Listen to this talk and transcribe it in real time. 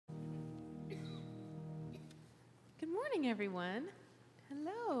morning, everyone.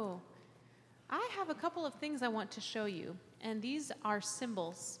 Hello. I have a couple of things I want to show you, and these are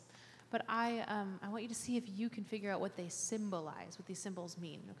symbols, but I want you to see if you can figure out what they symbolize, what these symbols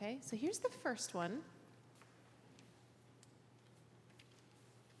mean, okay? So here's the first one.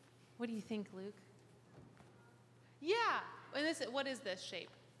 What do you think, Luke? Yeah. And what is this shape?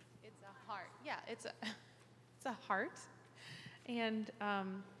 It's a heart. Yeah, it's a heart. And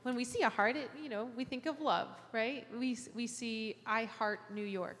when we see a heart, we think of love, right? We see I heart New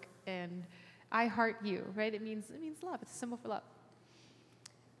York and I heart you, right? It means love. It's a symbol for love.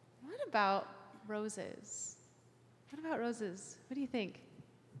 What about roses? What do you think?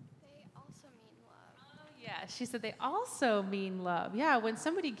 They also mean love. Oh, yeah, she said they also mean love. Yeah, when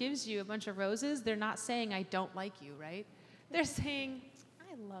somebody gives you a bunch of roses, they're not saying I don't like you, right? They're saying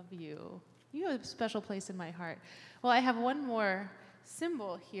I love you. You have a special place in my heart. Well, I have one more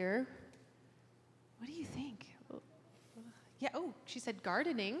symbol here. What do you think? Yeah, she said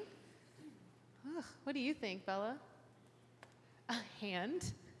gardening. Ugh, what do you think, Bella? A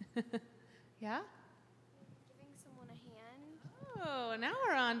hand. Yeah? Giving someone a hand. Oh, now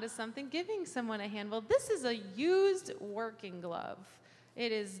we're on to something. Giving someone a hand. Well, this is a used working glove.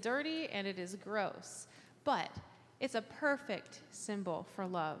 It is dirty and it is gross, but it's a perfect symbol for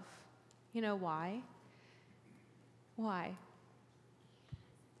love. You know why? Why?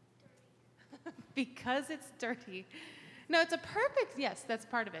 Because it's dirty. No, it's a perfect, yes, that's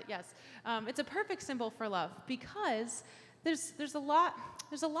part of it, yes. It's a perfect symbol for love because there's a lot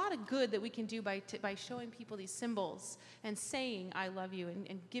of good that we can do by showing people these symbols and saying I love you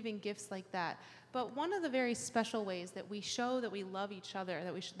and giving gifts like that. But one of the very special ways that we show that we love each other,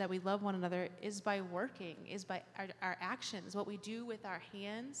 that we love one another, is by working, is by our actions, what we do with our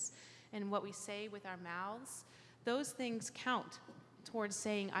hands and what we say with our mouths. Those things count towards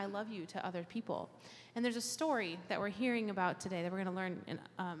saying I love you to other people. And there's a story that we're hearing about today that we're going to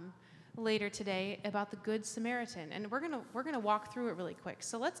learn later today about the Good Samaritan, and we're gonna walk through it really quick.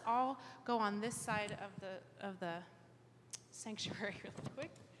 So let's all go on this side of the sanctuary really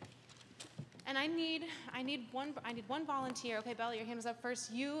quick. And I need one volunteer. Okay, Bella, your hand was up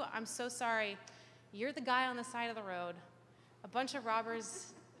first. I'm so sorry. You're the guy on the side of the road. A bunch of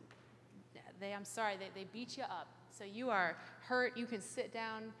robbers. I'm sorry. They beat you up. So you are hurt. You can sit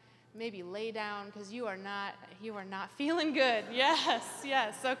down, maybe lay down, because you are not feeling good. Yes,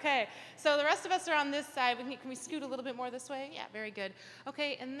 okay. So the rest of us are on this side. Can we scoot a little bit more this way? Yeah, very good.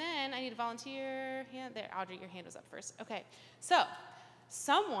 Okay, and then I need a volunteer hand. There, Audrey, your hand was up first. Okay, so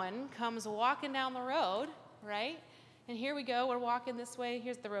someone comes walking down the road, right? And here we go. We're walking this way.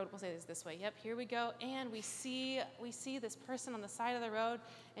 Here's the road. We'll say this way. Yep, here we go. And we see this person on the side of the road.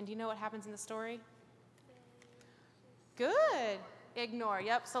 And do you know what happens in the story? Good. Ignore.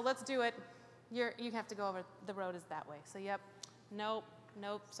 Yep. So let's do it. You have to go over. The road is that way. So yep. Nope.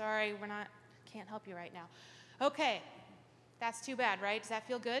 Sorry, can't help you right now. Okay. That's too bad, right? Does that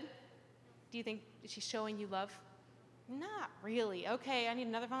feel good? Do you think she's showing you love? Not really. Okay, I need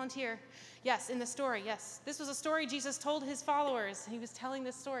another volunteer. Yes, in the story, yes. This was a story Jesus told his followers. He was telling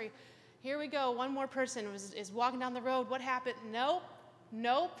this story. Here we go. One more person is walking down the road. What happened? Nope.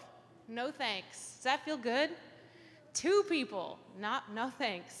 No thanks. Does that feel good? 2 people. No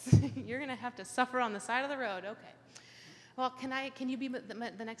thanks. You're going to have to suffer on the side of the road. Okay. Well, can you be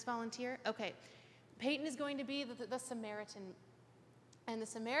the next volunteer? Okay. Peyton is going to be the Samaritan. And the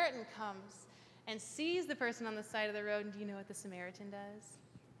Samaritan comes and sees the person on the side of the road. And do you know what the Samaritan does?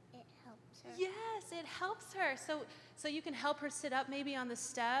 It helps her. Yes, it helps her. So you can help her sit up maybe on the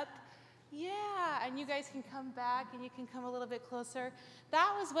step. Yeah, and you guys can come back and you can come a little bit closer.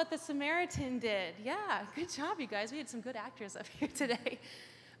 That was what the Samaritan did. Yeah, good job, you guys. We had some good actors up here today.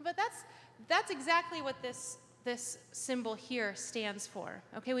 But that's exactly what this symbol here stands for.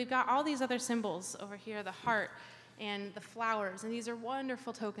 Okay, we've got all these other symbols over here, the heart and the flowers, and these are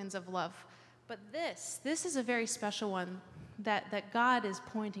wonderful tokens of love. But this is a very special one that God is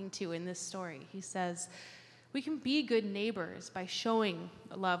pointing to in this story. He says, we can be good neighbors by showing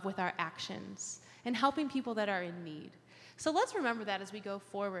love with our actions and helping people that are in need. So let's remember that as we go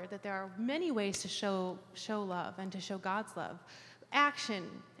forward, that there are many ways to show love and to show God's love. Action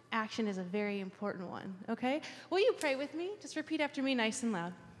is a very important one, okay? Will you pray with me? Just repeat after me nice and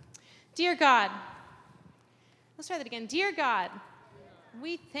loud. Dear God, let's try that again. Dear God,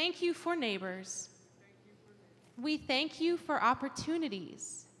 we thank you for neighbors. We thank you for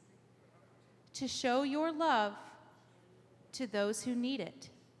opportunities to show your love to those who need it.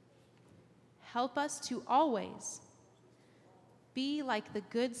 Help us to always be like the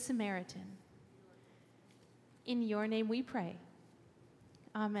Good Samaritan. In your name we pray.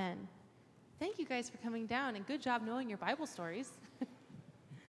 Amen. thank you guys for coming down, and good job knowing your Bible stories.